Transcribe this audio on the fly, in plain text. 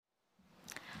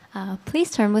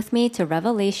Please turn with me to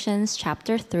Revelations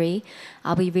chapter 3.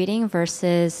 I'll be reading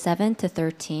verses 7 to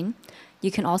 13. You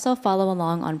can also follow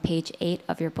along on page 8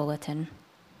 of your bulletin.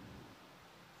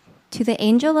 To the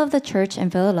angel of the church in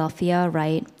Philadelphia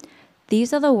write,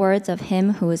 "These are the words of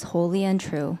him who is holy and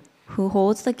true, who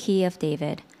holds the key of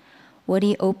David. What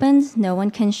he opens, no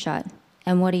one can shut,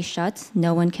 and what he shuts,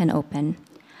 no one can open.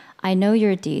 I know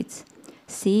your deeds.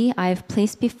 See, I have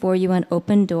placed before you an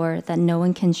open door that no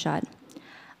one can shut.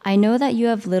 I know that you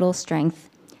have little strength,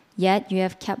 yet you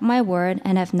have kept my word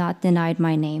and have not denied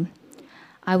my name.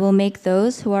 I will make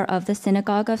those who are of the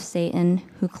synagogue of Satan,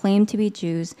 who claim to be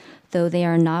Jews, though they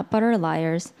are not but are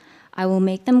liars, I will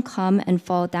make them come and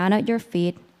fall down at your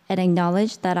feet and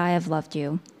acknowledge that I have loved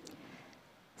you.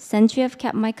 Since you have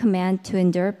kept my command to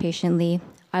endure patiently,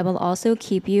 I will also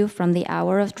keep you from the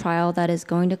hour of trial that is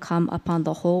going to come upon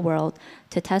the whole world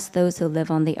to test those who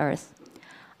live on the earth.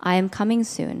 I am coming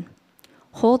soon.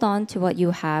 Hold on to what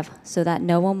you have so that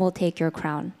no one will take your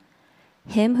crown.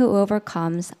 Him who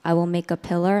overcomes, I will make a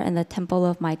pillar in the temple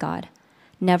of my God.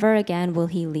 Never again will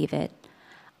he leave it.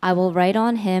 I will write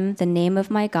on him the name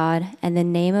of my God and the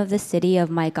name of the city of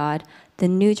my God, the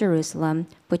New Jerusalem,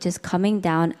 which is coming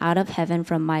down out of heaven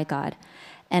from my God.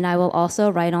 And I will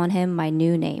also write on him my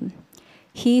new name.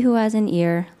 He who has an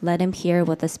ear, let him hear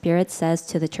what the Spirit says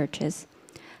to the churches."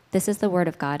 This is the word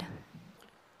of God.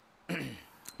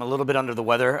 I'm a little bit under the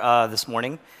weather this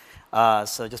morning,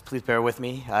 so just please bear with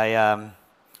me.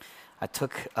 I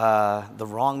took the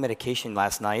wrong medication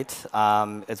last night.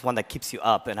 It's one that keeps you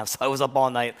up, and I was up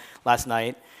all night last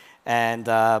night, and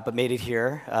but made it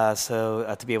here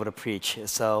to be able to preach.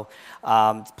 So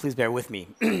please bear with me.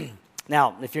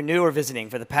 Now, if you're new or visiting,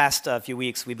 for the past few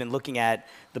weeks, we've been looking at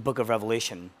the book of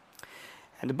Revelation.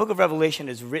 And the book of Revelation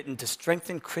is written to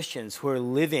strengthen Christians who are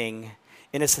living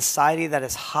in a society that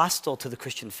is hostile to the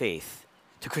Christian faith,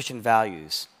 to Christian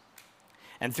values.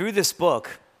 And through this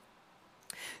book,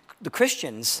 the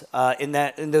Christians in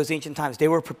those ancient times, they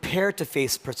were prepared to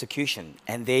face persecution,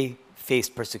 and they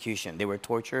faced persecution. They were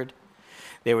tortured,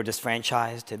 they were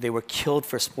disfranchised, they were killed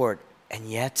for sport,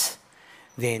 and yet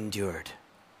they endured.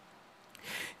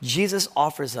 Jesus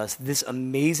offers us this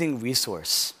amazing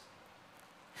resource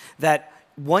that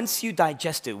once you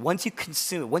digest it, once you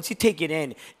consume it, once you take it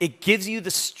in, it gives you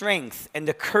the strength and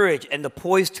the courage and the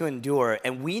poise to endure,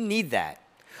 and we need that.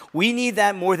 We need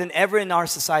that more than ever in our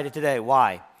society today.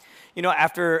 Why? You know,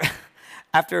 after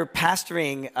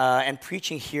pastoring and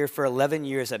preaching here for 11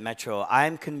 years at Metro,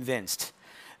 I'm convinced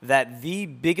that the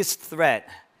biggest threat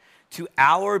to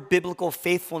our biblical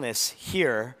faithfulness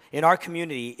here in our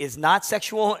community is not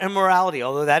sexual immorality,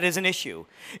 although that is an issue.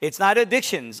 It's not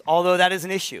addictions, although that is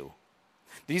an issue.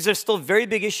 These are still very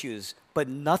big issues, but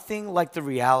nothing like the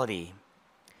reality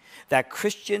that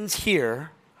Christians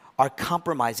here are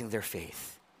compromising their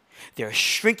faith. They're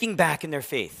shrinking back in their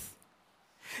faith.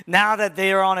 Now that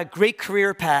they are on a great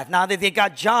career path, now that they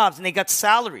got jobs and they got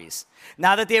salaries,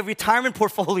 now that they have retirement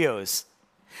portfolios,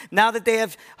 now that they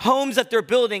have homes that they're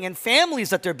building and families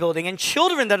that they're building and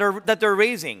children that they're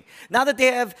raising, now that they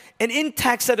have an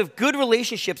intact set of good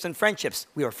relationships and friendships,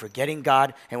 we are forgetting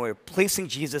God and we're placing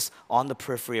Jesus on the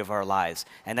periphery of our lives.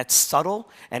 And that's subtle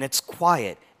and it's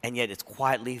quiet, and yet it's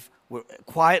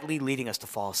quietly leading us to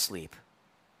fall asleep.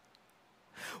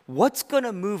 What's going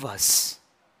to move us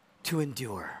to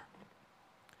endure?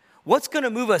 What's going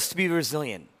to move us to be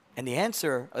resilient? And the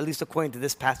answer, at least according to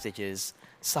this passage, is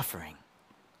suffering.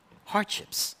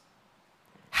 Hardships.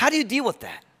 How do you deal with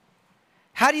that?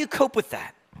 How do you cope with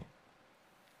that?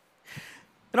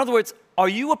 In other words, are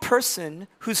you a person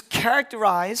who's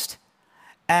characterized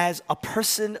as a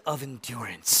person of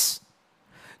endurance?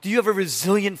 Do you have a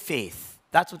resilient faith?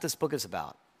 That's what this book is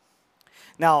about.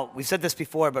 Now, we've said this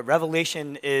before, but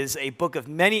Revelation is a book of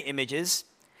many images.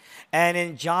 And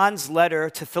in John's letter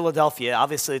to Philadelphia,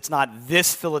 obviously it's not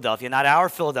this Philadelphia, not our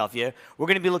Philadelphia, we're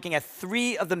going to be looking at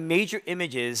 3 of the major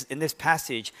images in this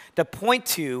passage that point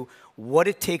to what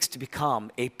it takes to become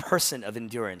a person of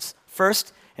endurance.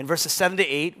 First, in verses 7 to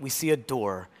 8, we see a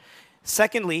door.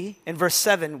 Secondly, in verse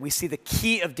 7, we see the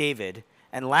key of David.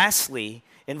 And lastly,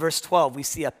 in verse 12, we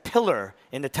see a pillar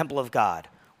in the temple of God.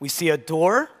 We see a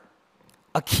door,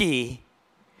 a key,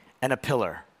 and a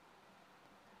pillar.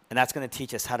 And that's going to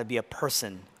teach us how to be a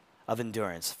person of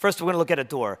endurance. First, we're going to look at a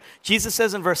door. Jesus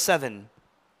says in verse 7,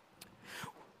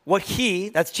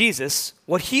 that's Jesus,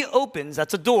 what he opens,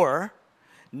 that's a door,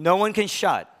 no one can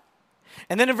shut.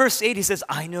 And then in verse 8, he says,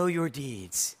 I know your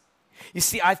deeds. You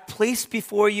see, I've placed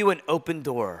before you an open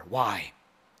door. Why?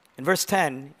 In verse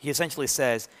 10, he essentially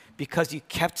says, because you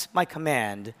kept my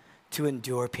command to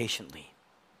endure patiently.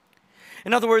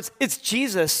 In other words, it's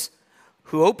Jesus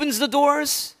who opens the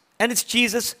doors, and it's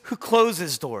Jesus who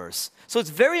closes doors. So it's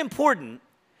very important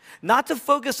not to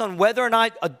focus on whether or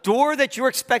not a door that you're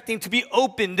expecting to be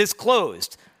opened is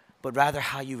closed, but rather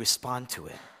how you respond to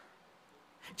it.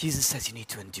 Jesus says you need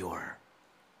to endure.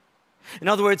 In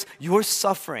other words, your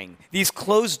suffering, these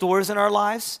closed doors in our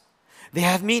lives, they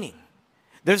have meaning.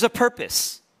 There's a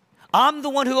purpose. I'm the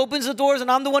one who opens the doors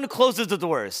and I'm the one who closes the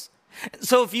doors.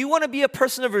 So if you want to be a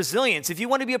person of resilience, if you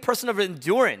want to be a person of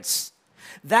endurance,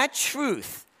 that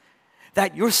truth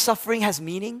that your suffering has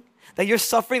meaning, that you're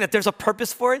suffering, that there's a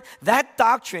purpose for it, that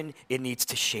doctrine, it needs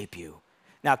to shape you.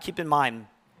 Now keep in mind,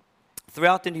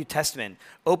 throughout the New Testament,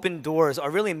 open doors are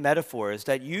really metaphors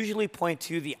that usually point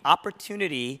to the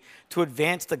opportunity to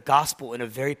advance the gospel in a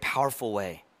very powerful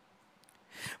way.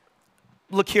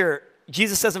 Look here,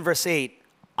 Jesus says in verse 8,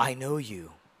 I know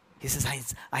you. He says,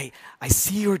 I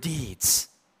see your deeds.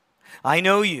 I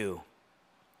know you.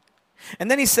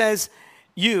 And then he says,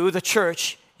 you, the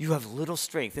church, you have little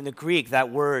strength. In the Greek,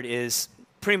 that word is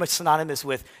pretty much synonymous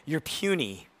with you're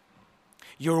puny,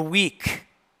 you're weak.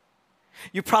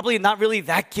 You're probably not really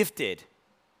that gifted.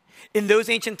 In those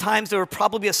ancient times, there were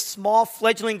probably a small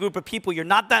fledgling group of people. You're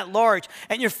not that large,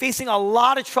 and you're facing a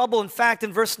lot of trouble. In fact,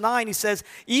 in verse 9, he says,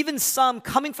 even some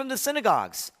coming from the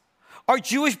synagogues, our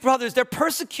Jewish brothers, they're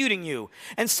persecuting you.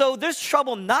 And so there's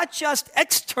trouble not just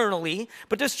externally,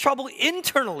 but there's trouble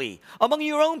internally among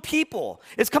your own people.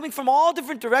 It's coming from all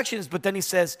different directions, but then he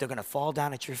says, they're going to fall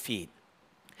down at your feet,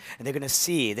 and they're going to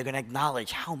see, they're going to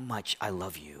acknowledge how much I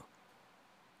love you.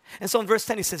 And so in verse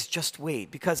 10, he says, just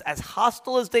wait, because as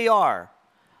hostile as they are,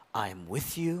 I am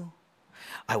with you.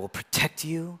 I will protect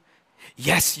you.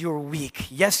 Yes, you're weak.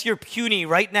 Yes, you're puny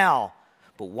right now.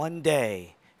 But one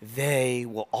day, they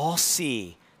will all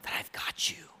see that I've got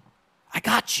you. I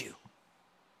got you.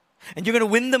 And you're going to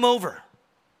win them over.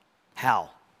 How?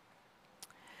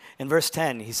 In verse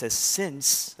 10, he says,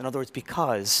 since, in other words,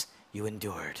 because you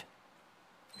endured.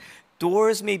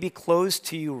 Doors may be closed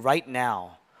to you right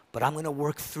now, but I'm going to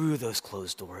work through those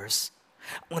closed doors.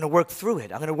 I'm going to work through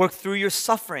it. I'm going to work through your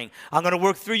suffering. I'm going to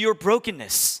work through your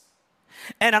brokenness.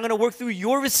 And I'm going to work through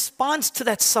your response to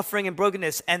that suffering and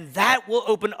brokenness, and that will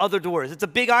open other doors. It's a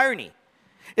big irony.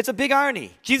 It's a big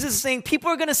irony. Jesus is saying people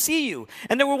are going to see you,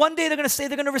 and then one day they're going to say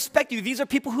they're going to respect you. These are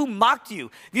people who mocked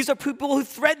you. These are people who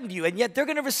threatened you, and yet they're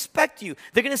going to respect you.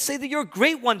 They're going to say that you're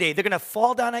great one day. They're going to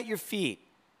fall down at your feet.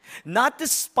 Not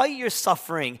despite your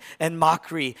suffering and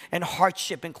mockery and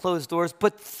hardship and closed doors,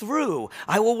 but through.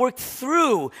 I will work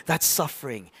through that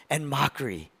suffering and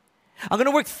mockery. I'm going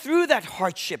to work through that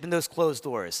hardship and those closed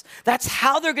doors. That's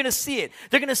how they're going to see it.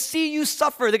 They're going to see you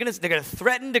suffer. They're going to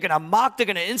threaten. They're going to mock. They're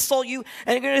going to insult you.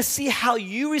 And they're going to see how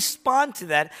you respond to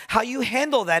that, how you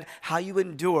handle that, how you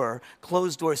endure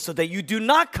closed doors so that you do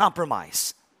not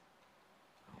compromise.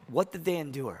 What did they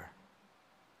endure?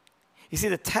 You see,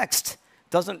 the text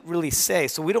doesn't really say,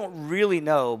 so we don't really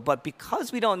know, but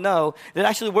because we don't know, it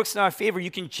actually works in our favor. You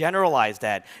can generalize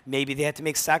that. Maybe they had to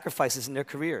make sacrifices in their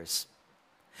careers.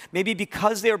 Maybe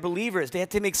because they are believers, they had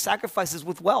to make sacrifices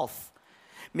with wealth.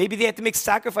 Maybe they had to make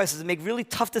sacrifices and make really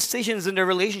tough decisions in their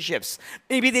relationships.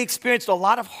 Maybe they experienced a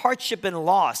lot of hardship and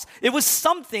loss. It was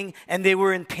something, and they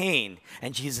were in pain.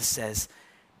 And Jesus says,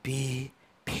 be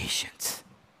patient.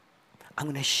 I'm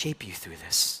going to shape you through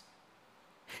this.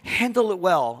 Handle it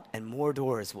well, and more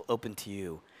doors will open to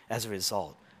you as a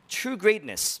result. True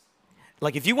greatness,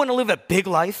 like if you want to live a big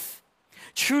life,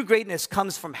 true greatness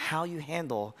comes from how you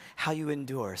handle, how you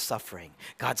endure suffering.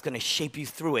 God's going to shape you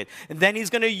through it. And then he's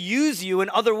going to use you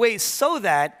in other ways so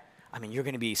that, you're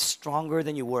going to be stronger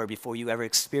than you were before you ever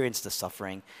experienced the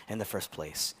suffering in the first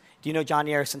place. Do you know Joni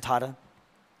Eareckson Tada?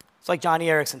 It's like Joni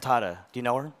Eareckson Tada. Do you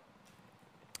know her?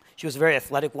 She was a very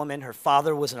athletic woman. Her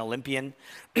father was an Olympian.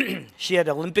 She had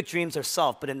Olympic dreams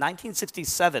herself. But in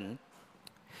 1967,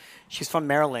 she's from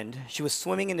Maryland. She was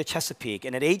swimming in the Chesapeake.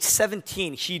 And at age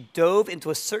 17, she dove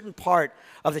into a certain part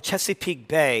of the Chesapeake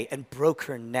Bay and broke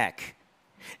her neck.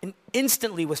 And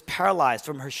instantly was paralyzed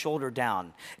from her shoulder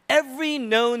down. Every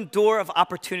known door of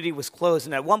opportunity was closed.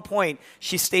 And at one point,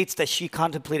 she states that she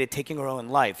contemplated taking her own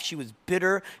life. She was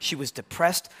bitter. She was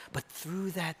depressed. But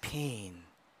through that pain,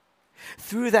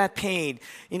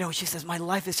 she says, my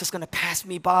life is just going to pass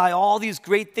me by. All these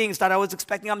great things that I was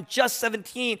expecting. I'm just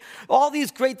 17. All these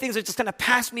great things are just going to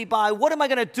pass me by. What am I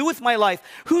going to do with my life?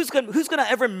 Who's going to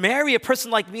ever marry a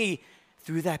person like me?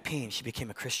 Through that pain, she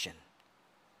became a Christian.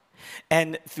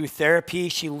 And through therapy,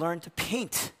 she learned to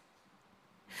paint.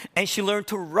 And she learned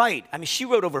to write. She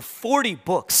wrote over 40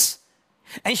 books.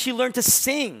 And she learned to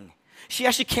sing. She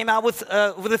actually came out with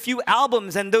a few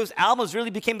albums, and those albums really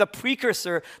became the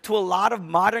precursor to a lot of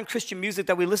modern Christian music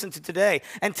that we listen to today.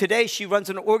 And today, she runs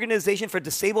an organization for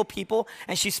disabled people,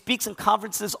 and she speaks in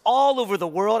conferences all over the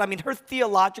world. I mean, her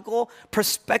theological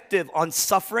perspective on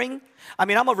suffering. I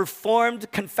mean, I'm a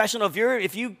Reformed confessional.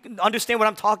 If you understand what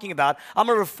I'm talking about, I'm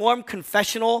a Reformed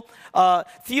confessional,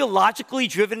 theologically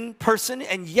driven person,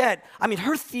 and yet, I mean,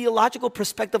 her theological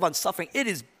perspective on suffering, it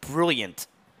is brilliant.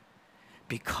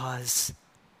 Because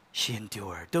she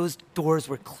endured. Those doors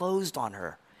were closed on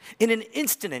her in an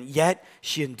instant, and yet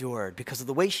she endured. Because of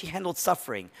the way she handled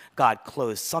suffering, God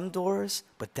closed some doors,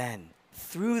 but then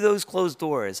through those closed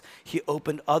doors, he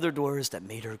opened other doors that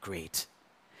made her great.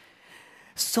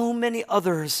 So many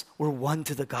others were won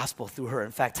to the gospel through her.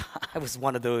 In fact, I was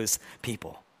one of those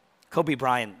people. Kobe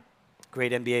Bryant,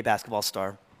 great NBA basketball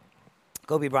star.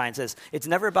 Kobe Bryant says, it's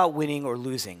never about winning or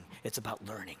losing, it's about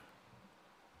learning.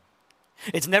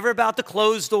 It's never about the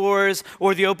closed doors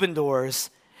or the open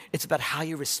doors. It's about how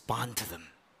you respond to them.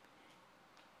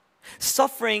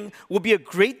 Suffering will be a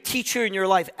great teacher in your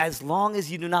life as long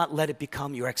as you do not let it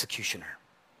become your executioner.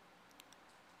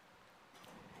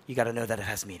 You got to know that it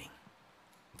has meaning.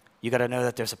 You got to know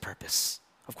that there's a purpose.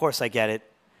 Of course, I get it.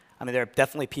 I mean, there are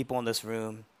definitely people in this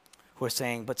room who are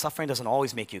saying, but suffering doesn't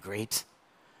always make you great.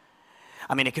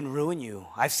 I mean, it can ruin you.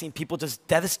 I've seen people just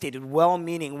devastated,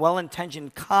 well-meaning,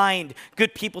 well-intentioned, kind,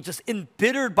 good people just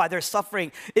embittered by their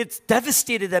suffering. It's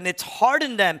devastated them. It's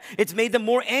hardened them. It's made them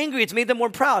more angry. It's made them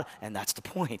more proud. And that's the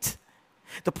point.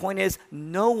 The point is,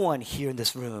 no one here in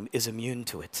this room is immune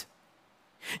to it.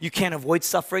 You can't avoid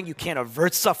suffering. You can't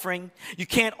avert suffering. You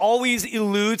can't always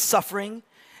elude suffering.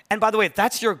 And by the way, if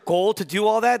that's your goal to do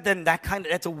all that, then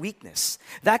that's a weakness.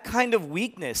 That kind of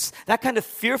weakness, that kind of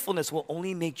fearfulness will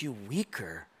only make you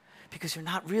weaker because you're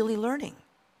not really learning.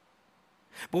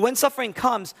 But when suffering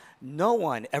comes, no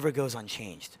one ever goes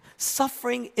unchanged.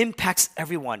 Suffering impacts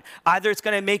everyone. Either it's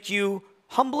going to make you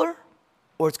humbler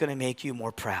or it's going to make you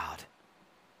more proud.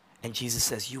 And Jesus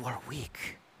says, you are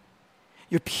weak.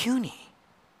 You're puny.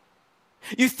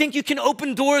 You think you can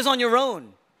open doors on your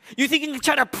own. You think you can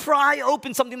try to pry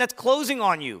open something that's closing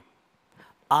on you.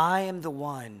 I am the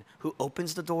one who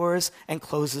opens the doors and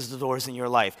closes the doors in your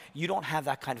life. You don't have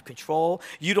that kind of control.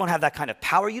 You don't have that kind of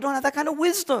power. You don't have that kind of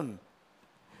wisdom.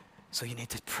 So you need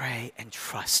to pray and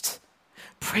trust.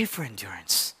 Pray for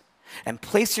endurance. And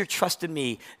place your trust in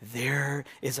me. There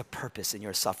is a purpose in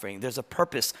your suffering. There's a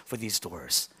purpose for these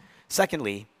doors.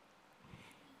 Secondly,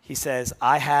 he says,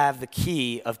 I have the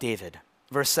key of David.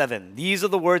 Verse 7, these are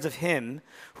the words of him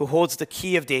who holds the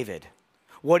key of David.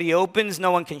 What he opens, no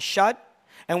one can shut,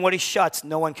 and what he shuts,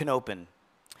 no one can open.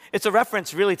 It's a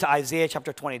reference really to Isaiah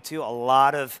chapter 22. A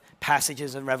lot of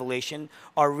passages in Revelation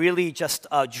are really just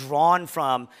drawn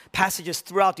from passages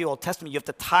throughout the Old Testament. You have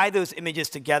to tie those images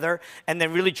together and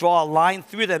then really draw a line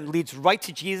through them, leads right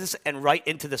to Jesus and right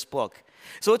into this book.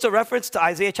 So it's a reference to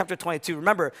Isaiah chapter 22.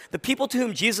 Remember, the people to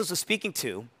whom Jesus was speaking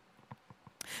to,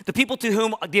 the people to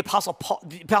whom the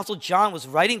Apostle John was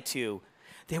writing to,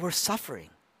 they were suffering,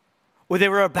 or they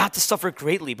were about to suffer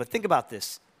greatly. But think about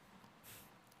this.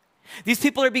 These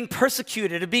people are being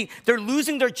persecuted, they're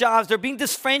losing their jobs, they're being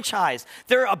disfranchised,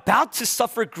 they're about to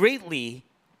suffer greatly.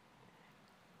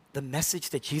 The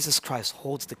message that Jesus Christ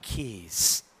holds the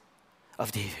keys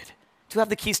of David. To have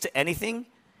the keys to anything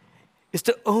is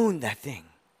to own that thing,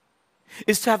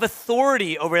 is to have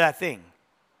authority over that thing.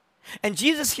 And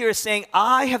Jesus here is saying,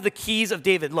 I have the keys of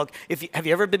David. Look, have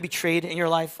you ever been betrayed in your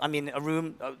life? I mean, a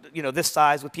room, this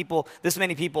size with people, this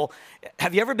many people.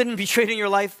 Have you ever been betrayed in your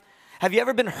life? Have you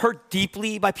ever been hurt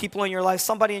deeply by people in your life,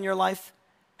 somebody in your life?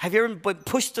 Have you ever been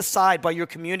pushed aside by your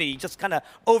community, just kind of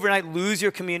overnight lose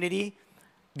your community?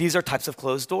 These are types of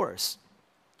closed doors.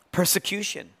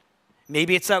 Persecution.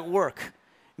 Maybe it's at work.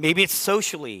 Maybe it's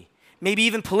socially. Maybe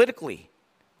even politically.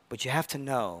 But you have to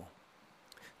know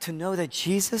that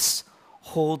Jesus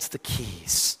holds the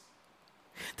keys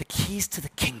to the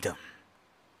kingdom.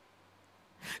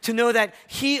 To know that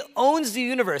he owns the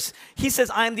universe. He says,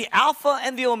 I am the Alpha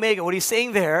and the Omega. What he's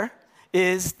saying there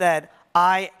is that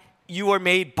you are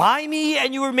made by me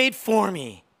and you were made for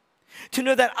me. To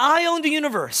know that I own the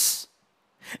universe.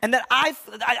 And that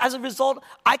as a result,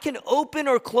 I can open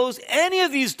or close any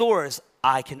of these doors.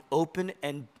 I can open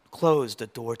and close the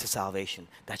door to salvation.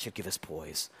 That should give us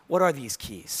poise. What are these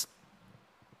keys?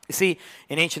 You see,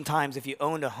 in ancient times, if you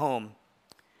owned a home,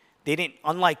 they didn't,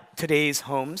 unlike today's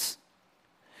homes,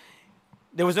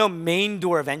 there was no main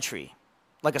door of entry,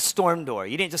 like a storm door.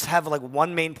 You didn't just have like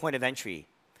one main point of entry.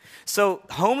 So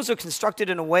homes are constructed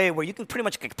in a way where you can pretty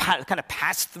much kind of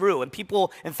pass through, and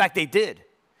people, in fact, they did.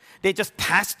 They just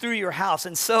passed through your house.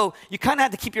 And so you kind of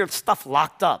had to keep your stuff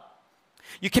locked up.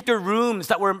 You kept your rooms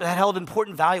that held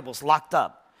important valuables locked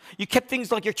up. You kept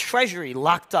things like your treasury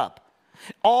locked up.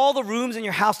 All the rooms in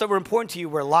your house that were important to you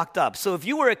were locked up. So if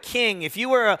you were a king, if you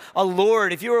were a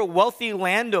lord, if you were a wealthy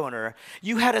landowner,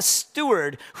 you had a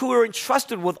steward who were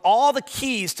entrusted with all the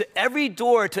keys to every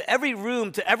door, to every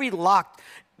room, to every lock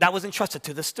that was entrusted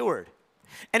to the steward.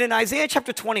 And in Isaiah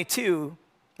chapter 22,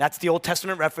 that's the Old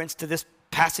Testament reference to this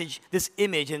passage, this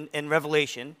image in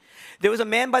Revelation, there was a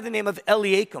man by the name of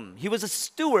Eliakim. He was a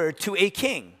steward to a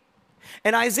king.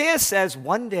 And Isaiah says,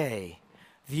 one day,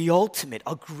 the ultimate,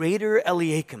 a greater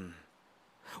Eliakim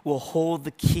will hold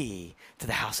the key to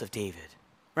the house of David.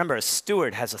 Remember, a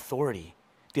steward has authority,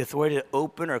 the authority to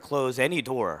open or close any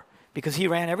door because he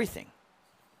ran everything.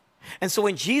 And so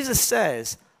when Jesus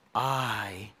says,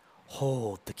 I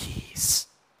hold the keys,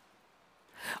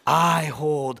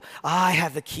 I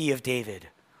have the key of David,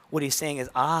 what he's saying is,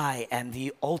 I am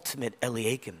the ultimate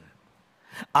Eliakim.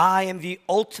 I am the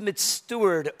ultimate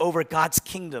steward over God's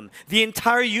kingdom, the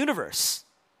entire universe.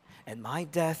 And my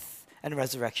death and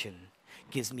resurrection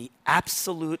gives me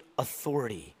absolute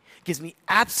authority, gives me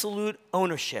absolute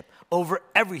ownership over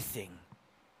everything,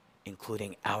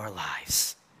 including our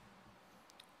lives.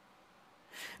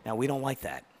 Now, we don't like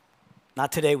that.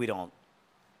 Not today, we don't.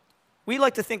 We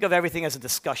like to think of everything as a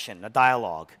discussion, a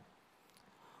dialogue.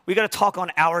 We got to talk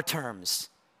on our terms.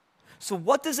 So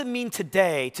what does it mean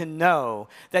today to know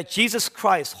that Jesus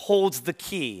Christ holds the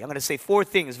key? I'm going to say 4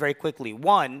 things very quickly.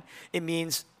 1, it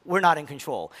means we're not in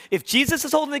control. If Jesus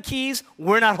is holding the keys,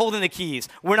 we're not holding the keys.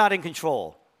 We're not in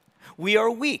control. We are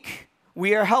weak.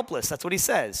 We are helpless. That's what he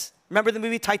says. Remember the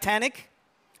movie Titanic?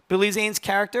 Billy Zane's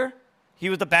character? He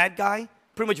was the bad guy,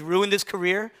 pretty much ruined his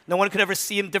career. No one could ever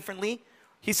see him differently.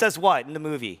 He says what in the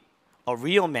movie? A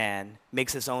real man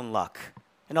makes his own luck.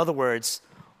 In other words,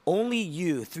 only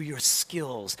you, through your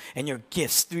skills and your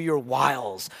gifts, through your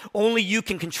wiles, only you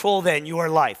can control then your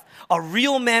life. A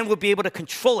real man will be able to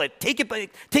control it, take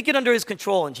it under his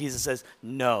control. And Jesus says,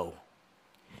 no.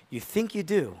 You think you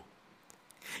do.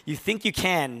 You think you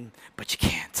can, but you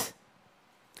can't.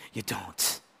 You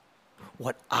don't.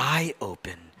 What I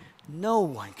open, no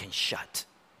one can shut.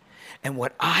 And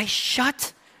what I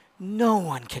shut, no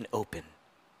one can open.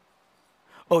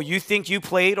 Oh, you think you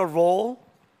played a role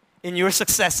in your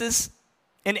successes,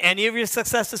 in any of your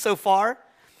successes so far?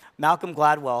 Malcolm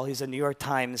Gladwell, he's a New York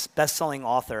Times best-selling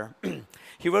author.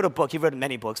 He wrote a book, he wrote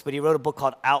many books, but he wrote a book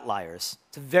called Outliers.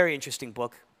 It's a very interesting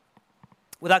book.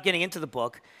 Without getting into the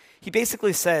book, he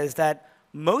basically says that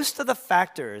most of the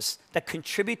factors that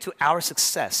contribute to our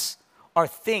success are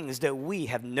things that we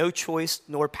have no choice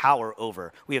nor power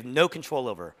over. We have no control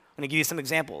over. I'm going to give you some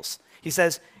examples. He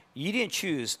says, you didn't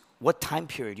choose what time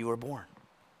period you were born.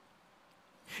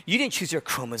 You didn't choose your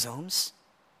chromosomes.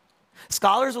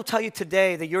 Scholars will tell you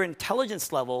today that your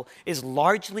intelligence level is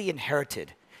largely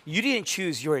inherited. You didn't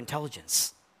choose your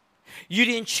intelligence. You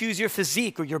didn't choose your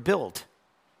physique or your build.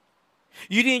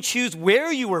 You didn't choose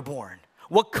where you were born,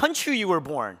 what country you were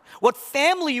born, what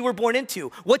family you were born into,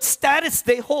 what status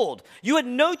they hold. You had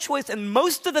no choice in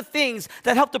most of the things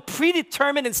that help to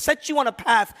predetermine and set you on a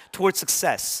path towards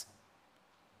success.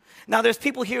 Now, there's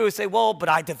people here who say, well, but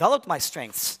I developed my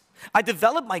strengths. I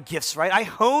developed my gifts, right? I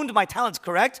honed my talents,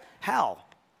 correct? How?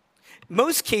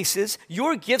 Most cases,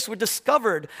 your gifts were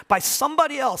discovered by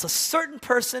somebody else, a certain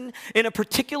person in a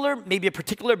particular, maybe a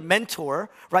particular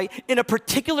mentor, right? In a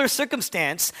particular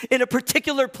circumstance, in a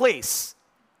particular place.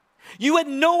 You had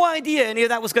no idea any of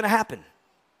that was going to happen.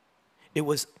 It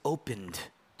was opened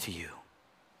to you.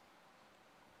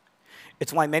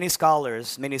 It's why many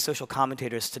scholars, many social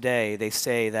commentators today, they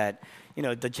say that,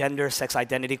 the gender, sex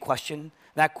identity question,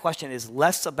 that question is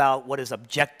less about what is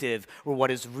objective or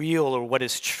what is real or what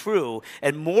is true,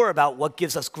 and more about what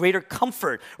gives us greater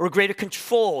comfort or greater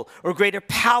control or greater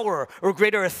power or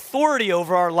greater authority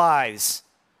over our lives.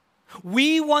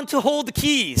 We want to hold the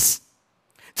keys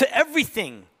to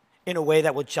everything in a way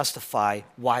that will justify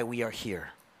why we are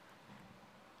here.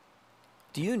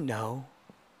 Do you know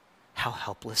how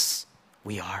helpless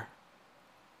we are?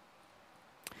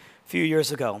 A few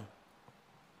years ago,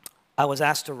 I was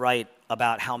asked to write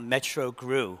about how Metro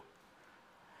grew,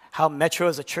 how Metro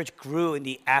as a church grew in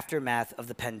the aftermath of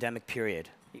the pandemic period.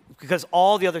 Because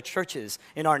all the other churches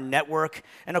in our network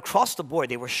and across the board,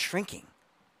 they were shrinking.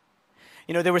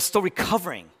 They were still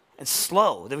recovering and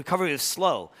slow. The recovery was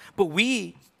slow. But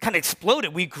we kind of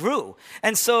exploded. We grew.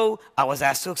 And so I was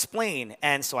asked to explain.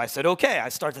 And so I said, okay. I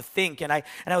started to think. And I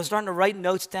was starting to write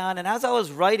notes down. And as I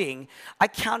was writing, I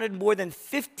counted more than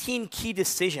 15 key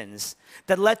decisions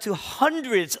that led to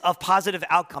hundreds of positive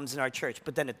outcomes in our church.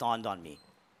 But then it dawned on me.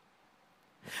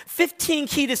 15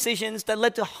 key decisions that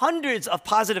led to hundreds of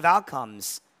positive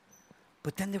outcomes.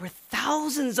 But then there were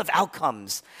thousands of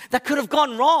outcomes that could have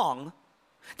gone wrong,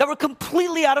 that were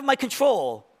completely out of my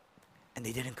control, and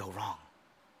they didn't go wrong.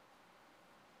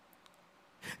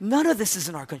 None of this is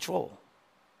in our control.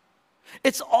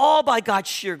 It's all by God's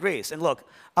sheer grace. And look,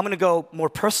 I'm going to go more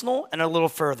personal and a little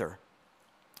further.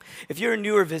 If you're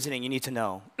new or visiting, you need to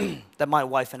know that my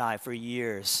wife and I, for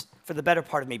years, for the better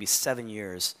part of maybe 7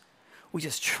 years, we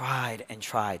just tried and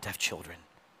tried to have children.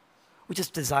 We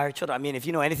just desired children. I mean, if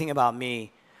you know anything about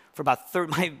me, for about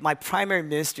my primary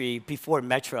ministry before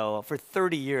Metro, for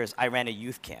 30 years, I ran a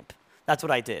youth camp. That's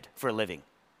what I did for a living.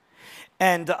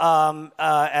 And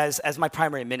as my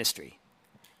primary ministry.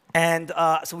 And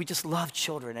so we just loved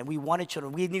children, and we wanted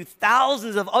children. We knew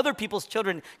thousands of other people's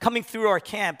children coming through our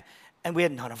camp, and we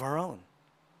had none of our own.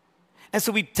 And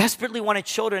so we desperately wanted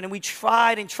children, and we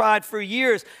tried and tried for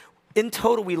years. In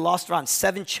total, we lost around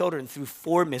 7 children through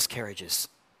 4 miscarriages.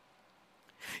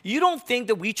 You don't think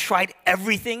that we tried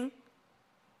everything?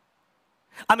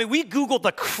 I mean, we Googled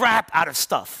the crap out of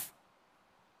stuff.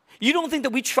 You don't think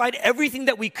that we tried everything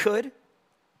that we could?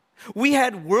 We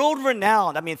had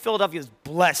world-renowned, I mean, Philadelphia is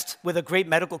blessed with a great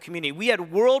medical community. We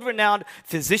had world-renowned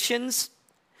physicians.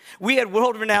 We had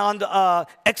world-renowned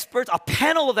experts, a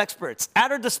panel of experts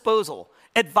at our disposal,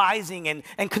 advising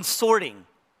and consorting.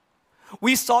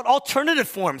 We sought alternative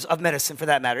forms of medicine for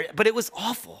that matter, but it was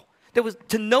awful. There was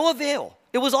to no avail.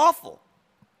 It was awful.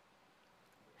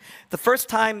 The first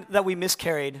time that we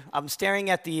miscarried, I'm staring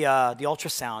at the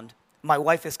ultrasound. My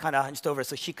wife is kind of hunched over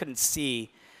so she couldn't see.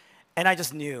 And I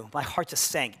just knew. My heart just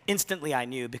sank. Instantly I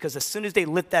knew because as soon as they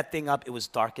lit that thing up, it was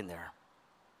dark in there.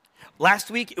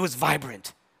 Last week, it was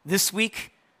vibrant. This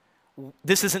week,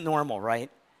 this isn't normal,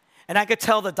 right? And I could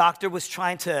tell the doctor was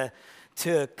trying to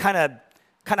kind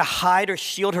of hide or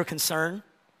shield her concern.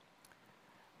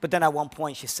 But then at one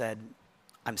point she said,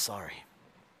 "I'm sorry."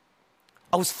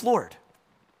 I was floored.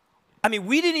 I mean,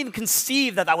 we didn't even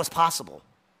conceive that was possible.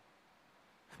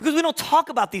 Because we don't talk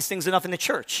about these things enough in the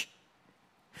church.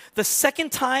 The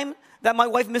second time that my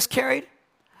wife miscarried,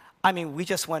 I mean, we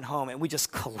just went home and we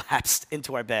just collapsed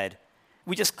into our bed.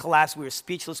 We just collapsed. We were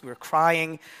speechless. We were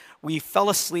crying. We fell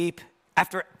asleep.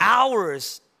 After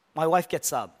hours, my wife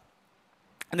gets up.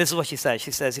 And this is what she says.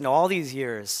 She says, all these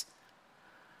years,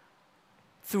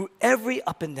 through every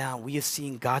up and down, we have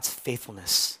seen God's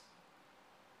faithfulness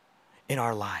in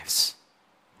our lives.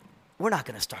 We're not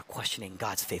going to start questioning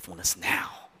God's faithfulness now.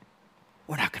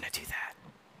 We're not going to do that.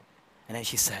 And then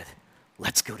she said,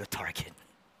 "Let's go to Target."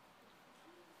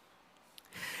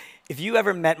 If you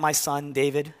ever met my son,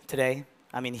 David, today,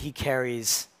 I mean, he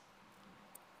carries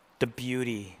the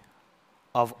beauty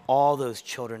of all those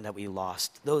children that we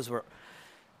lost. Those were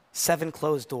 7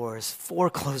 closed doors, 4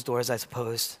 closed doors, I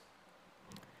suppose.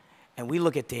 And we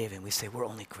look at David and we say, we're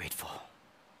only grateful.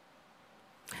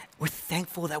 We're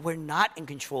thankful that we're not in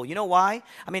control. You know why?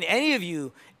 I mean, any of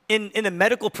you in the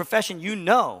medical profession, you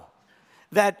know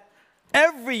that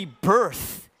every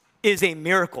birth is a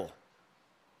miracle.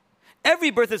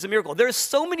 Every birth is a miracle. There are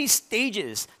so many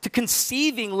stages to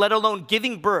conceiving, let alone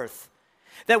giving birth,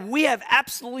 that we have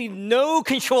absolutely no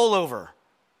control over.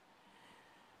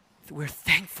 We're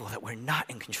thankful that we're not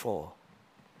in control.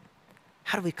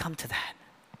 How do we come to that?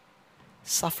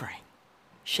 Suffering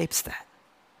shapes that.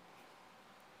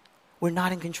 We're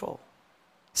not in control.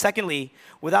 Secondly,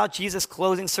 without Jesus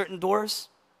closing certain doors,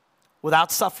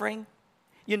 without suffering,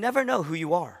 you never know who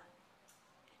you are.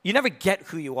 You never get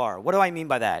who you are. What do I mean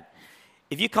by that?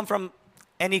 If you come from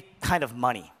any kind of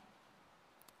money,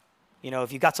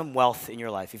 if you've got some wealth in your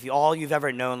life, if all you've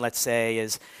ever known, let's say,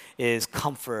 is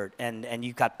comfort and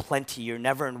you've got plenty, you're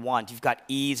never in want, you've got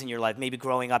ease in your life, maybe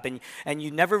growing up, and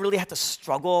you never really had to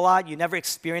struggle a lot, you never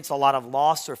experienced a lot of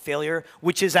loss or failure,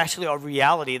 which is actually a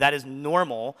reality, that is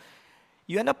normal,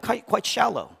 you end up quite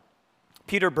shallow.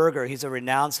 Peter Berger, he's a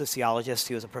renowned sociologist.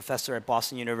 He was a professor at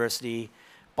Boston University,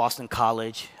 Boston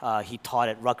College. He taught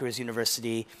at Rutgers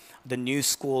University, the New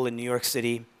School in New York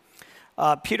City.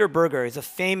 Peter Berger is a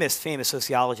famous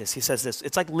sociologist. He says this,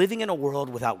 it's like living in a world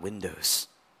without windows.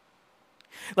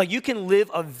 Like you can live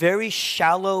a very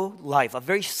shallow life, a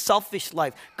very selfish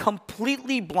life,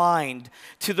 completely blind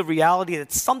to the reality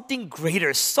that something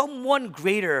greater, someone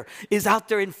greater is out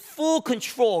there in full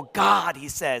control. God, he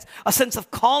says, a sense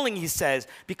of calling, he says,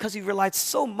 because he relied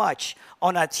so much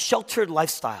on a sheltered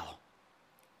lifestyle.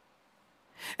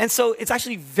 And so it's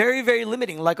actually very, very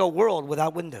limiting, like a world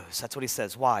without windows. That's what he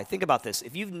says. Why? Think about this.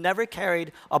 If you've never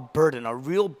carried a burden, a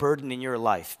real burden in your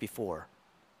life before,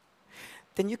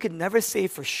 then you could never say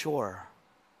for sure,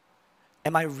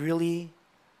 am I really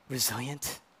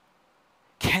resilient?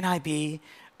 Can I be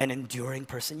an enduring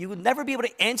person? You would never be able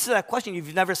to answer that question if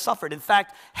you've never suffered. In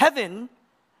fact, heaven,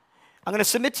 I'm going to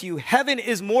submit to you, heaven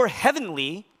is more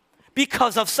heavenly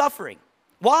because of suffering.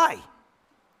 Why?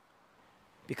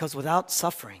 Because without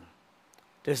suffering,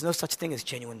 there's no such thing as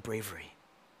genuine bravery.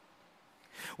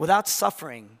 Without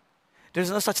suffering,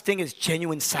 there's no such thing as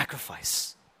genuine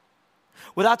sacrifice.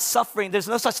 Without suffering, there's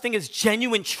no such thing as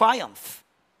genuine triumph.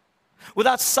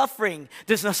 Without suffering,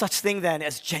 there's no such thing then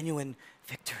as genuine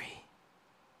victory.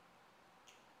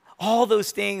 All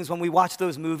those things when we watch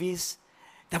those movies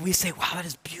that we say, wow, that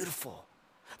is beautiful.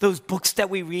 Those books that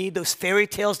we read, those fairy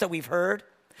tales that we've heard,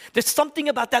 there's something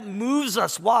about that moves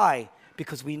us. Why?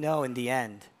 Because we know in the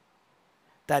end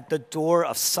that the door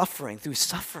of suffering, through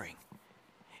suffering,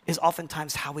 is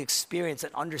oftentimes how we experience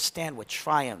and understand what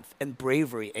triumph and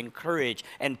bravery and courage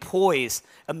and poise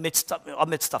amidst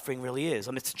suffering really is,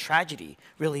 amidst tragedy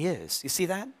really is. You see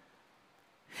that?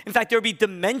 In fact, there would be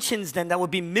dimensions then that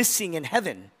would be missing in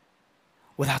heaven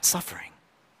without suffering.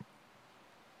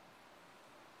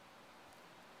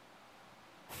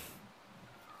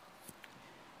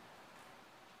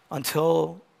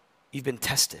 Until you've been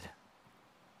tested,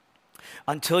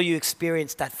 until you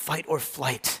experience that fight or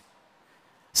flight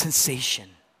sensation,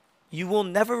 you will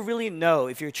never really know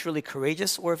if you're truly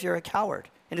courageous or if you're a coward.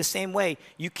 In the same way,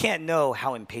 you can't know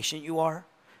how impatient you are,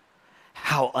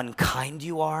 how unkind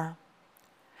you are,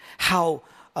 how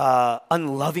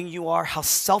unloving you are, how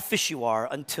selfish you are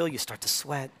until you start to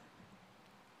sweat,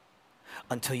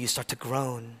 until you start to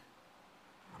groan,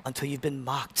 until you've been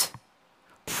mocked,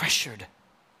 pressured,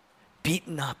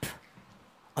 beaten up,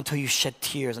 until you shed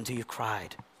tears, until you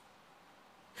cried.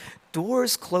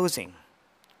 Doors closing,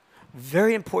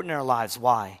 very important in our lives.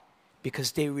 Why?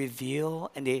 Because they reveal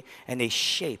and they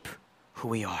shape who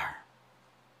we are.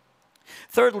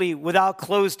 Thirdly, without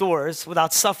closed doors,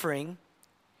 without suffering,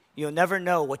 you'll never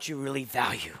know what you really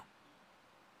value.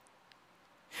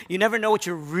 You never know what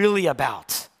you're really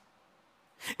about.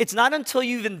 It's not until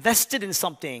you've invested in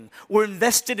something or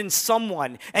invested in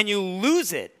someone and you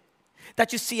lose it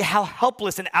that you see how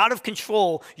helpless and out of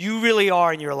control you really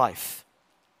are in your life.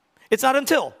 It's not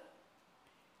until.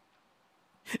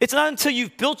 It's not until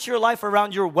you've built your life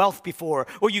around your wealth before,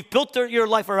 or you've built your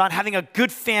life around having a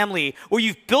good family, or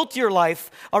you've built your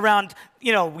life around,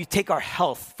 we take our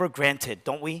health for granted,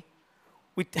 don't we?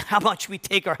 How much we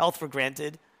take our health for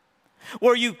granted.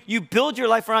 Or you build your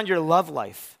life around your love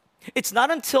life. It's not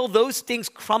until those things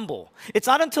crumble, it's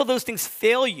not until those things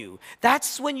fail you,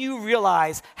 that's when you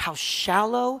realize how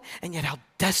shallow and yet how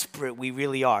desperate we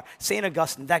really are. St.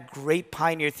 Augustine, that great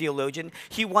pioneer theologian,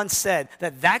 he once said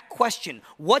that question,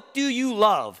 what do you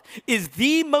love, is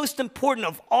the most important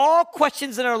of all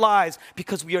questions in our lives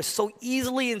because we are so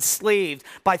easily enslaved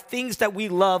by things that we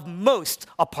love most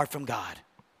apart from God.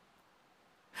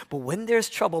 But when there's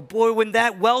trouble, boy, when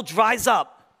that well dries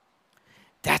up,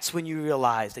 that's when you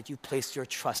realize that you placed your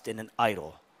trust in an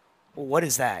idol. Well, what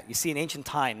is that? You see, in ancient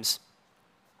times,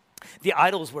 the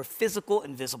idols were physical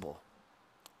and visible.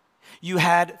 You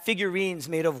had figurines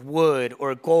made of wood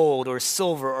or gold or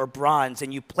silver or bronze,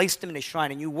 and you placed them in a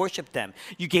shrine and you worshiped them.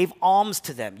 You gave alms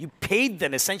to them. You paid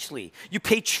them, essentially. You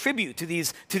paid tribute to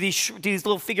these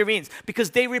little figurines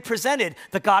because they represented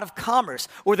the god of commerce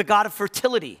or the god of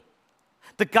fertility,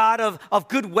 the god of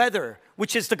good weather,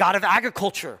 which is the god of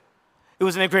agriculture. It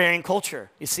was an agrarian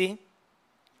culture, you see?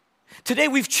 Today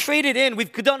we've traded in,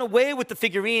 we've done away with the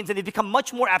figurines and they've become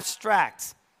much more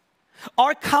abstract.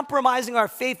 Our compromising our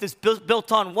faith is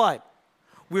built on what?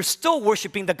 We're still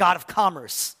worshiping the god of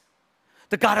commerce,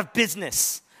 the god of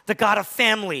business, the god of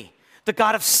family, the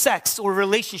god of sex or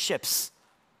relationships.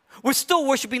 We're still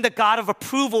worshiping the god of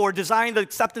approval or desiring the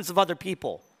acceptance of other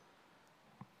people.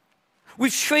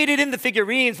 We've traded in the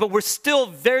figurines, but we're still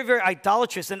very, very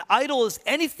idolatrous. An idol is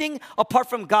anything apart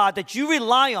from God that you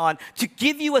rely on to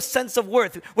give you a sense of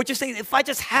worth. What you're saying, if I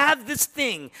just have this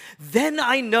thing, then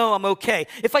I know I'm okay.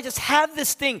 If I just have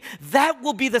this thing, that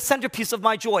will be the centerpiece of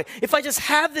my joy. If I just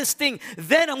have this thing,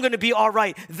 then I'm going to be all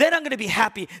right. Then I'm going to be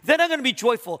happy. Then I'm going to be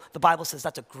joyful. The Bible says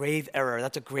that's a grave error.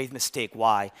 That's a grave mistake.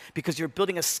 Why? Because you're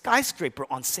building a skyscraper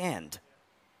on sand.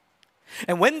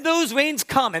 And when those rains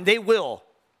come, and they will,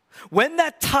 when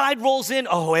that tide rolls in,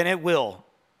 and it will,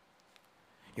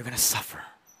 you're going to suffer.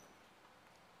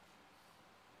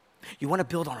 You want to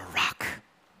build on a rock.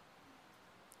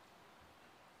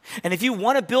 And if you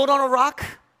want to build on a rock,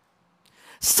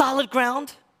 solid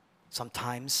ground,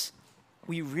 sometimes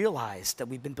we realize that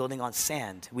we've been building on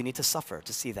sand. We need to suffer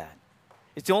to see that.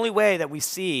 It's the only way that we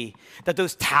see that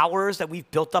those towers that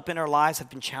we've built up in our lives have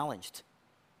been challenged.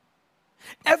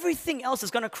 Everything else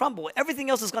is going to crumble. Everything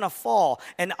else is going to fall.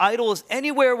 An idol is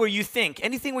anywhere where you think,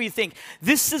 anything where you think,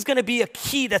 this is going to be a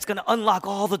key that's going to unlock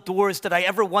all the doors that I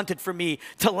ever wanted for me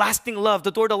to lasting love,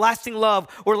 the door to lasting love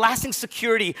or lasting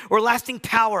security or lasting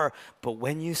power. But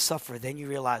when you suffer, then you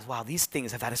realize, wow, these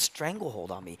things have had a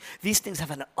stranglehold on me. These things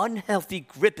have an unhealthy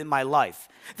grip in my life.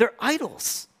 They're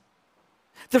idols.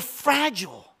 They're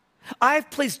fragile. I've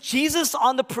placed Jesus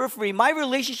on the periphery. My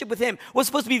relationship with him was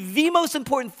supposed to be the most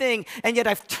important thing, and yet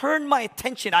I've turned my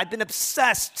attention. I've been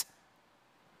obsessed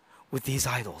with these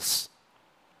idols.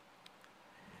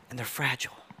 And they're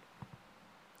fragile.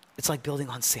 It's like building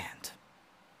on sand.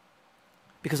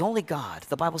 Because only God,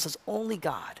 the Bible says only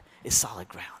God is solid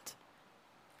ground.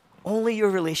 Only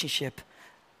your relationship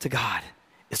to God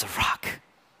is a rock.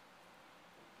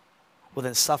 Well,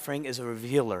 then suffering is a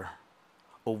revealer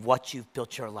of what you've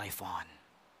built your life on,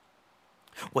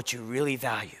 what you really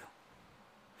value,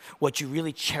 what you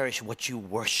really cherish, what you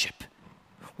worship,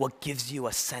 what gives you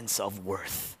a sense of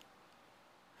worth,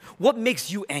 what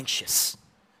makes you anxious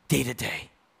day to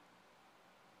day.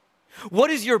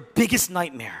 What is your biggest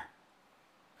nightmare?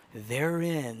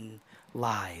 Therein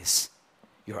lies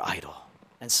your idol.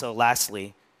 And so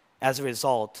lastly, as a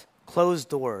result, closed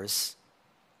doors,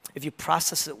 if you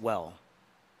process it well,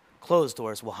 closed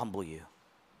doors will humble you.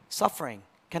 Suffering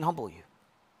can humble you.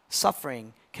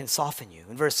 Suffering can soften you.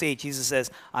 In verse 8, Jesus says,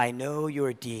 I know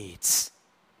your deeds.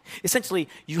 Essentially,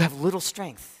 you have little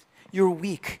strength. You're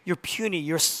weak. You're puny.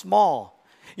 You're small.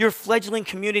 You're a fledgling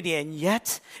community. And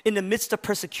yet, in the midst of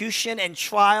persecution and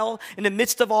trial, in the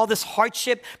midst of all this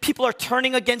hardship, people are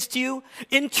turning against you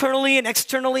internally and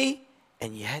externally.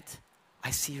 And yet,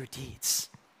 I see your deeds.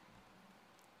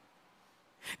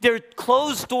 There are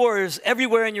closed doors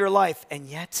everywhere in your life. And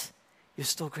yet, you're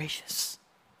still gracious.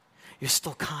 You're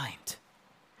still kind.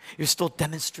 You're still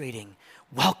demonstrating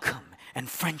welcome and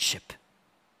friendship.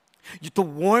 The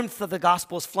warmth of the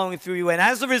gospel is flowing through you. And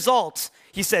as a result,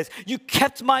 he says, you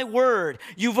kept my word.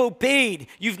 You've obeyed.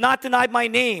 You've not denied my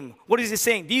name. What is he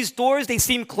saying? These doors, they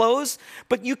seem closed,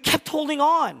 but you kept holding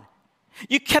on.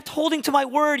 You kept holding to my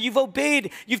word. You've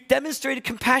obeyed. You've demonstrated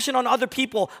compassion on other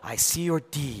people. I see your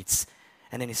deeds.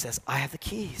 And then he says, I have the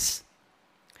keys.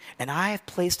 And I have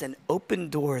placed an open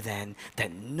door then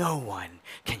that no one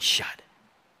can shut.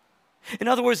 In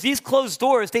other words, these closed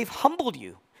doors, they've humbled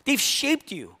you. They've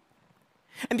shaped you.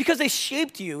 And because they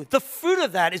shaped you, the fruit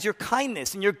of that is your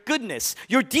kindness and your goodness,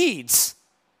 your deeds.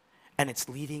 And it's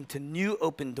leading to new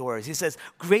open doors. He says,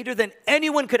 greater than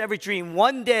anyone could ever dream,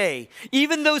 one day,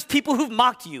 even those people who've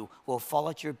mocked you will fall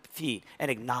at your feet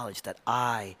and acknowledge that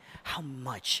how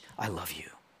much I love you.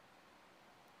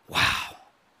 Wow.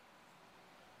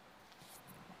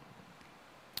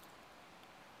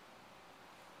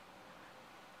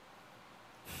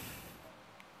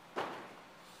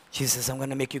 Jesus says, I'm going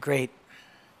to make you great.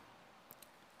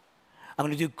 I'm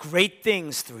going to do great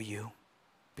things through you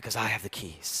because I have the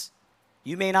keys.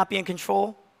 You may not be in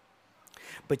control,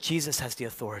 but Jesus has the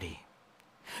authority.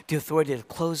 The authority to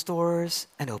close doors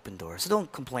and open doors. So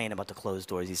don't complain about the closed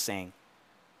doors, he's saying.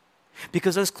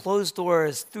 Because those closed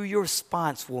doors, through your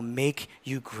response, will make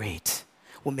you great,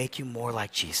 will make you more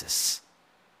like Jesus.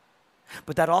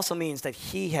 But that also means that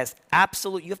he has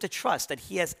you have to trust that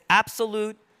he has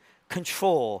absolute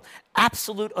control,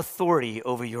 absolute authority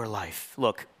over your life.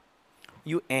 Look,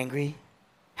 you angry?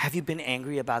 Have you been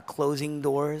angry about closing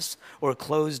doors or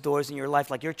closed doors in your life?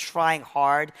 Like you're trying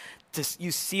hard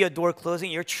you see a door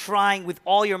closing, you're trying with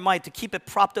all your might to keep it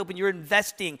propped open. You're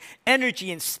investing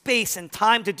energy and space and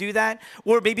time to do that.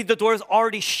 Or maybe the door is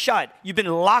already shut. You've been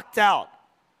locked out.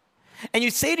 And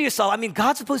you say to yourself,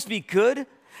 God's supposed to be good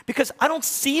because I don't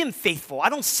see him faithful. I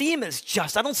don't see him as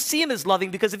just. I don't see him as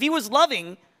loving because if he was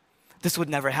loving, this would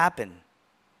never happen.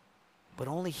 But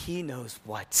only he knows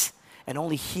what, and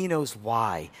only he knows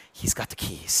why. He's got the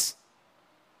keys.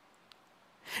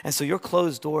 And so your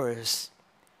closed doors,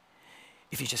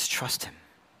 if you just trust him,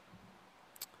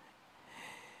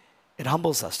 it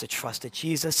humbles us to trust that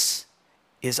Jesus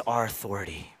is our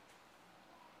authority.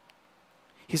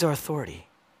 He's our authority.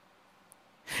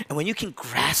 And when you can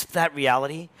grasp that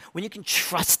reality, when you can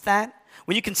trust that,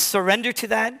 when you can surrender to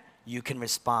that, you can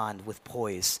respond with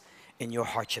poise in your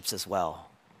hardships as well.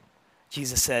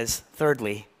 Jesus says,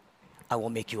 thirdly, I will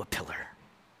make you a pillar.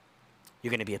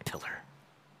 You're going to be a pillar.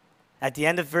 At the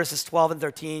end of verses 12 and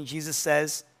 13, Jesus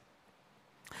says,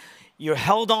 you're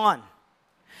held on,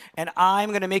 and I'm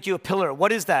going to make you a pillar.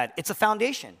 What is that? It's a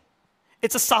foundation.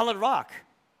 It's a solid rock.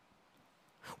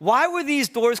 Why were these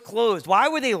doors closed? Why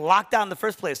were they locked down in the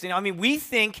first place? We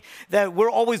think that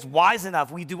we're always wise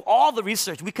enough. We do all the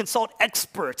research. We consult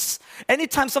experts.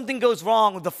 Anytime something goes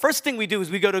wrong, the first thing we do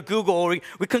is we go to Google, or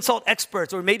we consult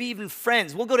experts, or maybe even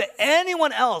friends. We'll go to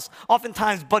anyone else,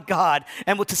 oftentimes but God,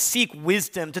 and to seek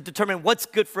wisdom to determine what's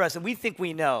good for us, and we think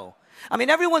we know.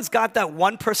 Everyone's got that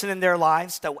one person in their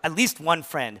lives, at least one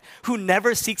friend, who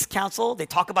never seeks counsel. They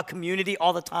talk about community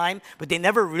all the time, but they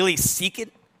never really seek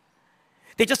it.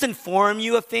 They just inform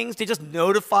you of things. They just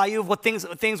notify you of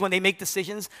things when they make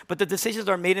decisions, but the decisions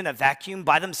are made in a vacuum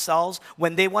by themselves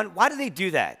when they want. Why do they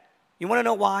do that? You want to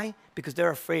know why? Because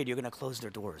they're afraid you're going to close their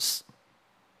doors.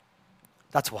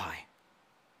 That's why.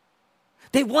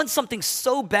 They want something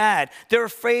so bad, they're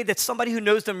afraid that somebody who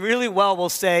knows them really well will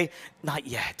say, not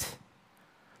yet.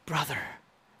 Brother,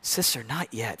 sister,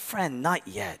 not yet. Friend, not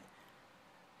yet.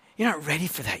 You're not ready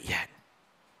for that yet.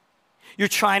 You're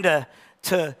trying to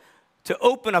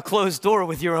open a closed door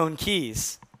with your own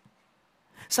keys.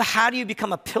 So how do you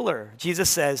become a pillar? Jesus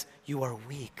says, you are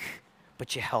weak,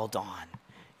 but you held on.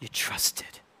 You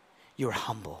trusted. You were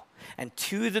humble. And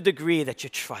to the degree that you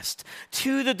trust,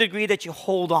 to the degree that you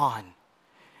hold on,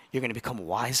 you're going to become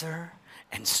wiser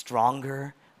and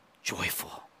stronger,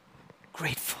 joyful,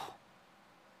 grateful.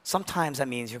 Sometimes that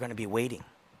means you're going to be waiting.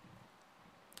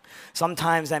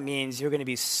 Sometimes that means you're going to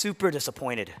be super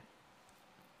disappointed.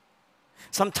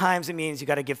 Sometimes it means you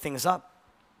got to give things up.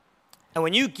 And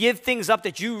when you give things up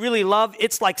that you really love,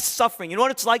 it's like suffering. You know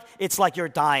what it's like? It's like you're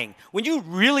dying. When you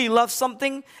really love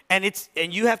something and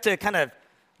you have to kind of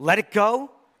let it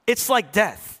go, it's like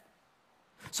death.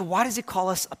 So why does he call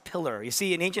us a pillar? You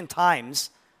see, in ancient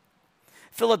times,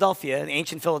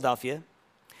 ancient Philadelphia,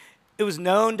 it was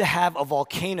known to have a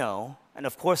volcano. And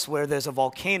of course, where there's a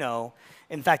volcano,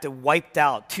 in fact, it wiped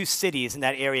out 2 cities in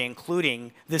that area,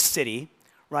 including this city.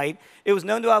 Right? It was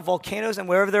known to have volcanoes, and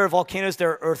wherever there are volcanoes, there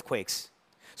are earthquakes.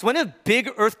 So when a big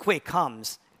earthquake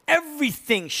comes,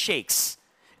 everything shakes.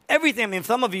 Everything.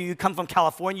 Some of you come from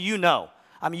California, you know.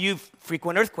 You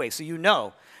frequent earthquakes, so you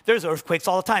know. There's earthquakes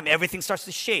all the time. Everything starts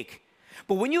to shake.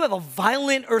 But when you have a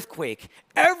violent earthquake,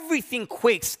 everything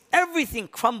quakes, everything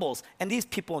crumbles, and these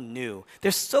people knew.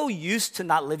 They're so used to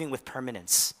not living with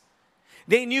permanence.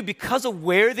 They knew because of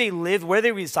where they lived, where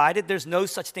they resided, there's no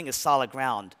such thing as solid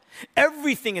ground.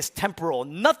 Everything is temporal.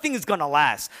 Nothing is going to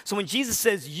last. So when Jesus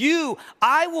says,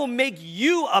 I will make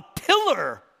you a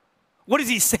pillar, what is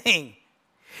he saying?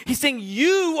 He's saying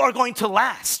you are going to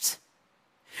last.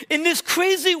 In this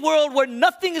crazy world where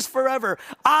nothing is forever,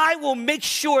 I will make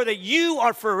sure that you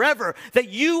are forever, that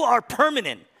you are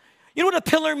permanent. You know what a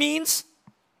pillar means?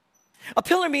 A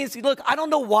pillar means, look, I don't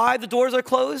know why the doors are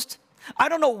closed. I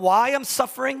don't know why I'm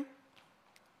suffering.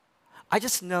 I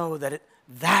just know that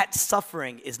that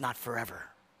suffering is not forever.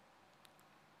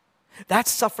 That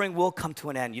suffering will come to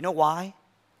an end. You know why?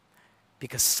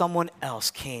 Because someone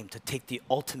else came to take the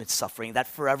ultimate suffering, that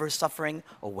forever suffering,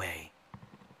 away.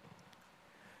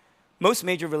 Most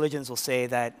major religions will say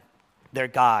that their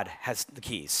God has the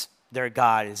keys. Their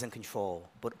God is in control.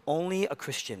 But only a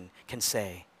Christian can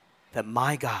say that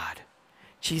my God,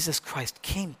 Jesus Christ,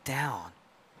 came down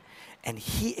and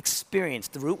he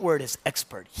experienced, the root word is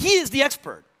expert. He is the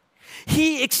expert.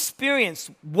 He experienced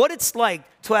what it's like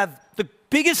to have the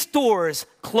biggest doors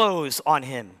close on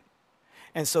him.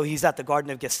 And so he's at the Garden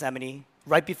of Gethsemane,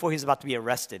 right before he's about to be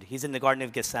arrested. He's in the Garden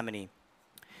of Gethsemane.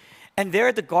 And there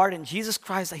at the garden, Jesus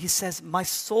Christ, he says, my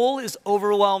soul is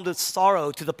overwhelmed with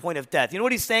sorrow to the point of death. You know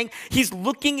what he's saying? He's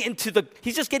looking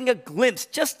he's just getting a glimpse,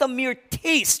 just a mere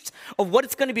taste of what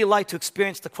it's going to be like to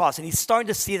experience the cross. And he's starting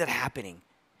to see that happening.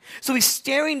 So he's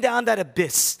staring down that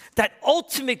abyss, that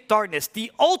ultimate darkness,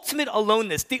 the ultimate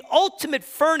aloneness, the ultimate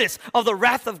furnace of the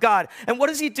wrath of God. And what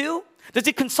does he do? Does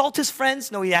he consult his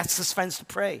friends? No, he asks his friends to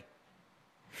pray.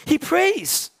 He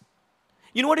prays.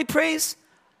 You know what he prays?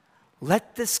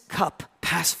 Let this cup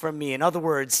pass from me. In other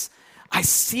words, I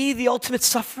see the ultimate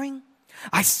suffering.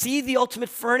 I see the ultimate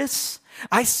furnace.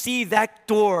 I see that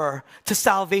door to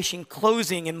salvation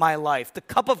closing in my life. The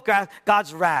cup of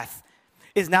God's wrath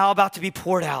is now about to be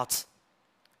poured out.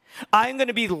 I'm going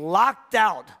to be locked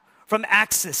out from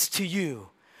access to you,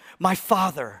 my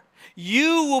Father.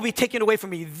 You will be taken away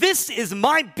from me. This is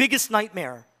my biggest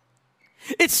nightmare.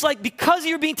 It's like because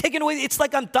you're being taken away, it's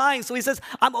like I'm dying. So he says,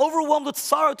 I'm overwhelmed with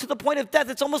sorrow to the point of death.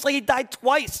 It's almost like he died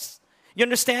twice. You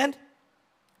understand?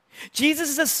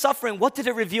 Jesus' suffering, what did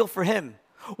it reveal for him?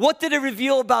 What did it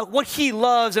reveal about what he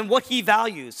loves and what he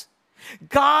values?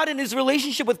 God and his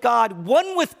relationship with God,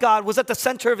 one with God, was at the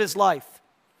center of his life.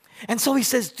 And so he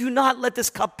says, do not let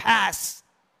this cup pass.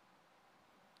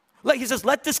 Like he says,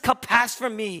 let this cup pass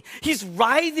from me. He's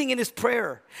writhing in his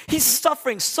prayer. He's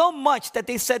suffering so much that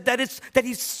they said that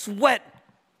he sweat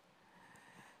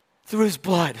through his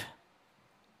blood.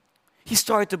 He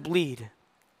started to bleed.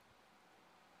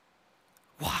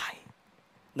 Why?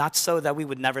 Not so that we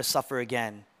would never suffer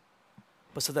again,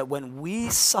 but so that when we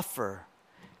suffer,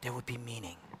 there would be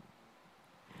meaning.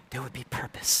 There would be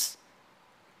purpose.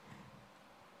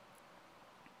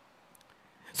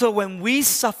 So when we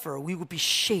suffer, we would be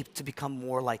shaped to become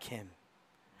more like him.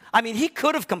 I mean, he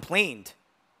could have complained.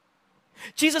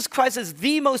 Jesus Christ is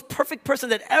the most perfect person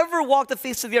that ever walked the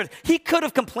face of the earth. He could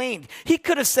have complained. He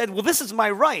could have said, well, this is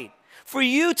my right. For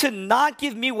you to not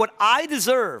give me what I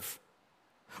deserve,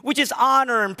 which is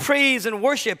honor and praise and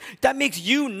worship, that makes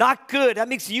you not good. That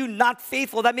makes you not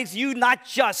faithful. That makes you not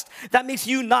just. That makes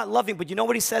you not loving. But you know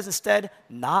what he says instead?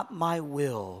 Not my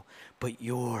will, but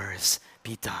yours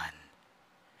be done.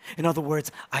 In other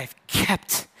words, I've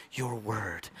kept your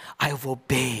word. I have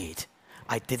obeyed.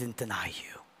 I didn't deny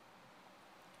you.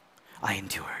 I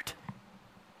endured.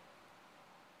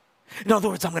 In other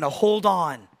words, I'm going to hold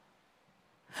on.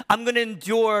 I'm going to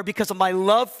endure because of my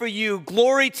love for you.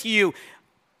 Glory to you.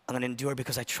 I'm going to endure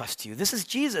because I trust you. This is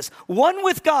Jesus, one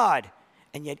with God.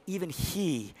 And yet even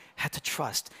he had to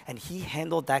trust. And he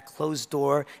handled that closed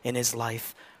door in his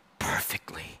life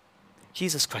perfectly.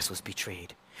 Jesus Christ was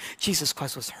betrayed. Jesus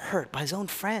Christ was hurt by his own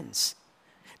friends,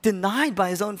 denied by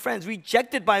his own friends,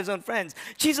 rejected by his own friends.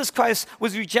 Jesus Christ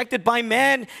was rejected by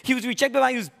man. He was rejected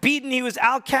by, he was beaten, he was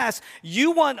outcast.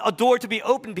 You want a door to be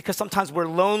opened because sometimes we're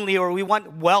lonely or we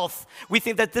want wealth. We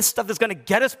think that this stuff is going to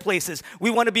get us places.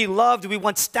 We want to be loved. We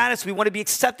want status. We want to be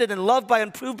accepted and loved by and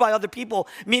approved by other people,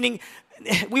 meaning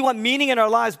we want meaning in our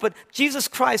lives. But Jesus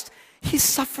Christ, he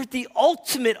suffered the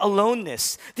ultimate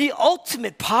aloneness, the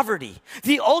ultimate poverty,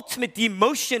 the ultimate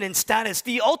demotion and status,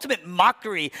 the ultimate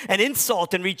mockery and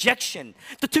insult and rejection.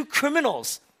 The two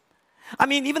criminals. I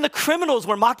mean, even the criminals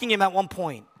were mocking him at one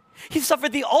point. He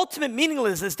suffered the ultimate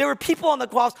meaninglessness. There were people on the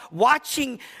cross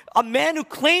watching a man who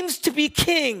claims to be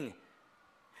king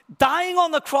dying on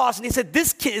the cross, and he said,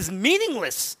 this kid is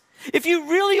meaningless. If you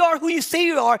really are who you say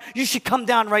you are, you should come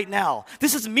down right now.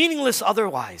 This is meaningless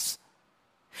otherwise.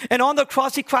 And on the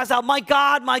cross, he cries out, my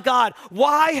God,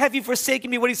 why have you forsaken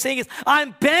me? What he's saying is,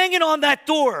 I'm banging on that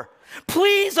door.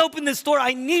 Please open this door.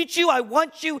 I need you. I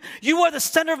want you. You are the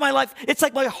center of my life. It's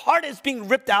like my heart is being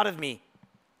ripped out of me.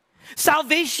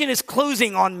 Salvation is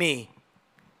closing on me.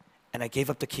 And I gave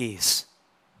up the keys.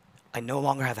 I no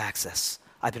longer have access.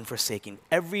 I've been forsaken.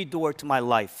 Every door to my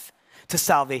life, to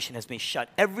salvation, has been shut.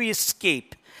 Every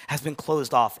escape has been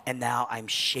closed off, and now I'm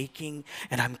shaking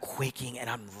and I'm quaking and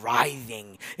I'm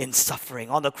writhing in suffering.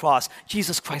 On the cross,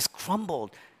 Jesus Christ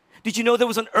crumbled. Did you know there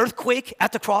was an earthquake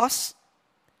at the cross?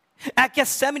 At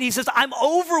Gethsemane, he says, I'm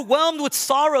overwhelmed with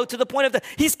sorrow to the point of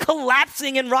he's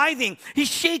collapsing and writhing. He's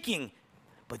shaking.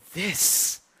 But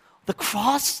this, the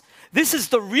cross, this is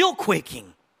the real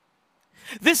quaking.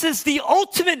 This is the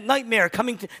ultimate nightmare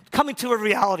coming to a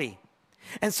reality.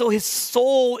 And so his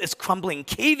soul is crumbling,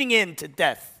 caving in to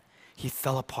death. He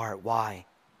fell apart. Why?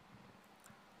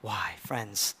 Why,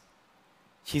 friends?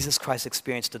 Jesus Christ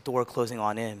experienced the door closing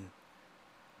on him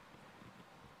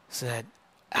so that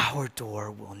our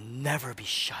door will never be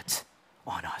shut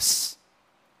on us.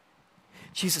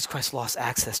 Jesus Christ lost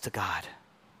access to God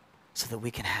so that we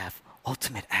can have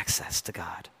ultimate access to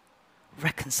God,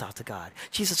 reconciled to God.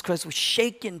 Jesus Christ was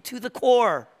shaken to the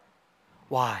core.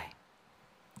 Why?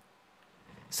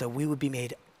 So we would be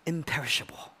made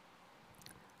imperishable,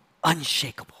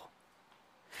 unshakable.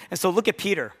 And so look at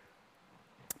Peter.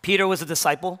 Peter was a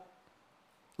disciple,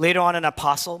 later on an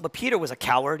apostle, but Peter was a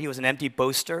coward. He was an empty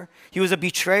boaster. He was a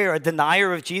betrayer, a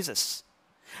denier of Jesus.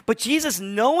 But Jesus,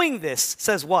 knowing this,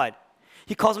 says what?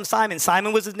 He calls him Simon.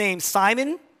 Simon was his name.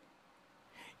 Simon,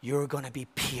 you're going to be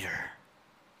Peter,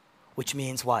 which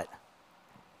means what?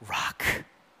 Rock.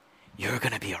 You're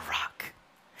going to be a rock.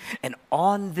 And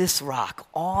on this rock,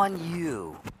 on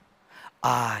you,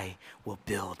 I will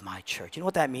build my church. You know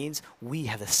what that means? We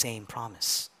have the same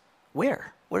promise.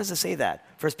 Where? Where does it say that?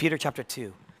 1 Peter chapter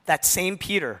 2. That same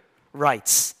Peter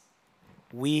writes,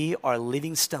 we are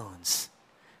living stones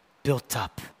built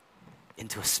up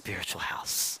into a spiritual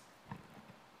house.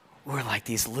 We're like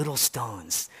these little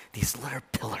stones, these little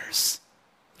pillars,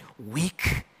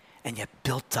 weak and yet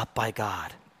built up by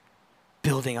God,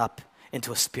 building up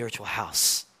into a spiritual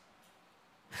house.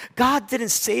 God didn't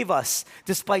save us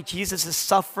despite Jesus'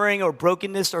 suffering or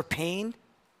brokenness or pain.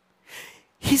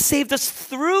 He saved us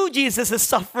through Jesus'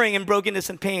 suffering and brokenness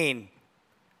and pain.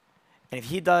 And if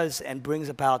he does and brings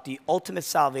about the ultimate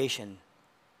salvation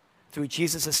through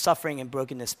Jesus' suffering and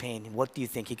brokenness, pain, what do you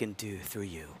think he can do through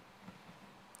you?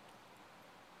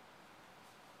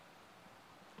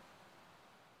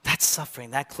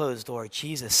 suffering, that closed door,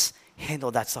 Jesus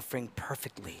handled that suffering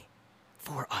perfectly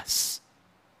for us.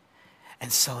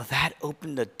 And so that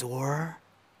opened the door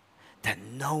that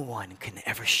no one can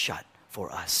ever shut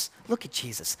for us. Look at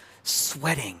Jesus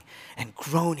sweating and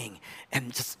groaning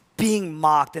and just being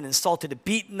mocked and insulted,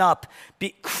 beaten up,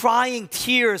 crying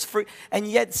tears, and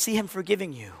yet see him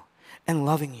forgiving you and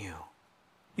loving you.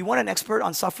 You want an expert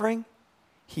on suffering?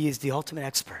 He is the ultimate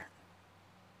expert.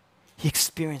 He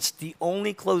experienced the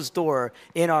only closed door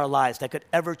in our lives that could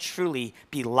ever truly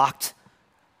be locked,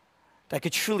 that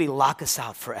could truly lock us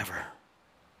out forever.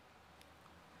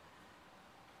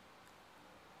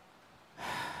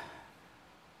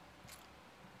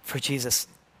 For Jesus,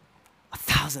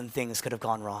 1,000 things could have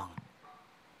gone wrong,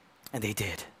 and they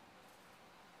did.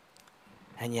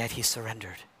 And yet he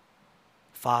surrendered.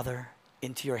 Father,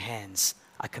 into your hands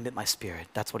I commit my spirit.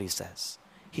 That's what he says.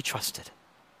 He trusted.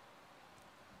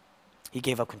 He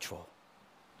gave up control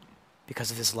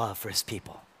because of his love for his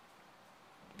people,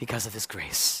 because of his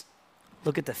grace.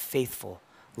 Look at the faithful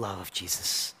love of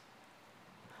Jesus.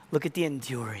 Look at the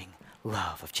enduring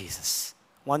love of Jesus.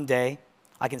 One day,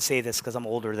 I can say this because I'm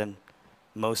older than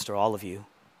most or all of you.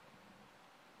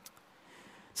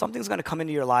 Something's going to come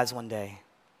into your lives one day,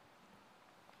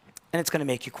 and it's going to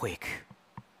make you quake.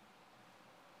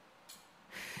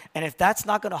 And if that's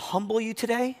not going to humble you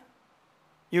today,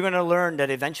 you're going to learn that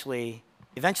eventually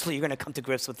you're going to come to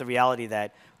grips with the reality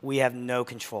that we have no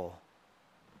control.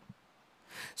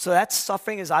 So that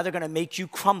suffering is either going to make you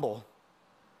crumble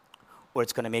or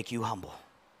it's going to make you humble.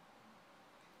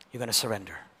 You're going to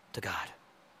surrender to God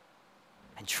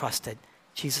and trust that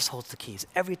Jesus holds the keys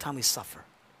every time we suffer.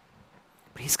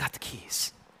 But he's got the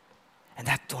keys, and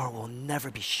that door will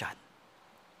never be shut.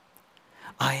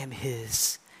 I am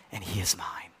his, and he is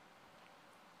mine.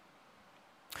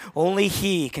 Only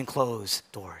he can close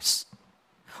doors.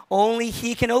 Only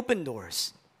he can open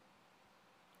doors.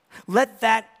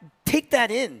 Take that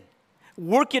in.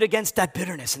 Work it against that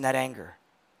bitterness and that anger.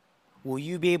 Will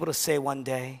you be able to say one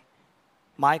day,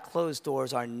 my closed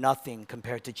doors are nothing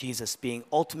compared to Jesus being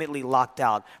ultimately locked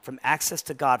out from access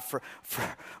to God for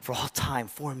all time,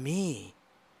 for me.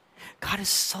 God is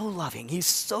so loving. He's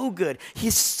so good.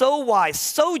 He's so wise,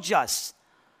 so just.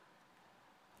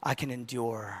 I can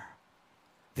endure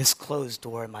this closed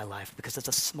door in my life because it's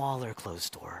a smaller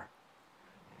closed door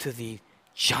to the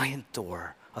giant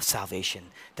door of salvation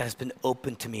that has been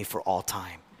opened to me for all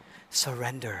time.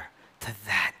 Surrender to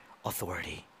that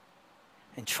authority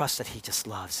and trust that he just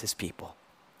loves his people.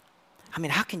 I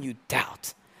mean, how can you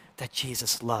doubt that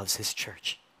Jesus loves his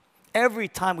church? Every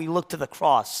time we look to the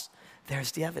cross,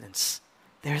 there's the evidence.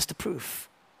 There's the proof.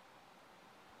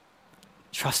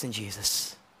 Trust in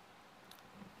Jesus.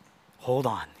 Hold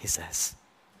on, he says,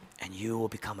 and you will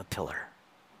become a pillar.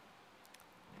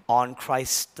 On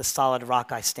Christ, the solid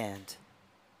rock, I stand.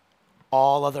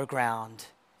 All other ground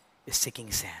is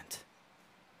sinking sand.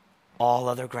 All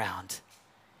other ground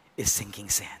is sinking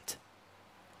sand.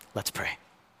 Let's pray.